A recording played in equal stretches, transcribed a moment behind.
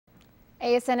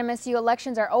ASNMSU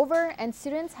elections are over and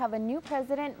students have a new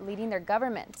president leading their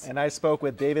government. And I spoke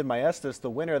with David Maestas, the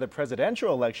winner of the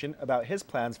presidential election, about his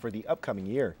plans for the upcoming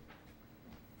year.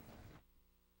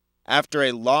 After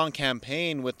a long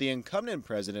campaign with the incumbent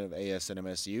president of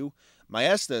ASNMSU,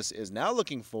 Maestas is now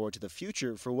looking forward to the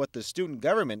future for what the student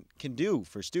government can do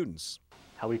for students.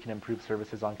 How we can improve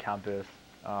services on campus,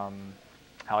 how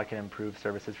I can improve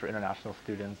services for international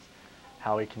students,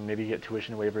 how we can maybe get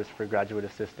tuition waivers for graduate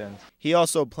assistants. He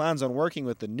also plans on working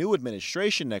with the new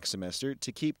administration next semester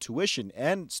to keep tuition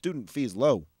and student fees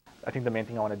low. I think the main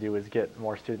thing I want to do is get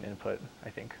more student input,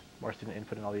 more student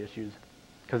input in all the issues,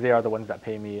 because they are the ones that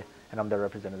pay me and I'm their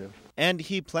representative. And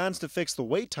he plans to fix the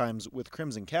wait times with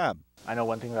Crimson Cab. I know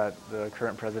one thing that the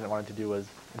current president wanted to do was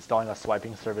installing a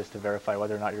swiping service to verify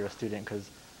whether or not you're a student, because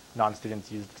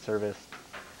non-students use the service.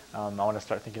 I want to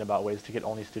start thinking about ways to get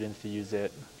only students to use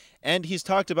it. And he's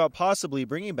talked about possibly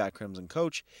bringing back Crimson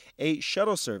Coach, a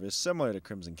shuttle service similar to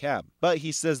Crimson Cab. But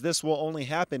he says this will only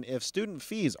happen if student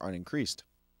fees aren't increased.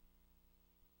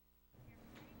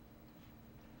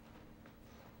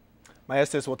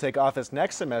 Maestas will take office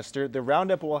next semester. The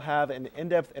Roundup will have an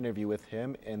in-depth interview with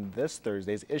him in this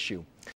Thursday's issue.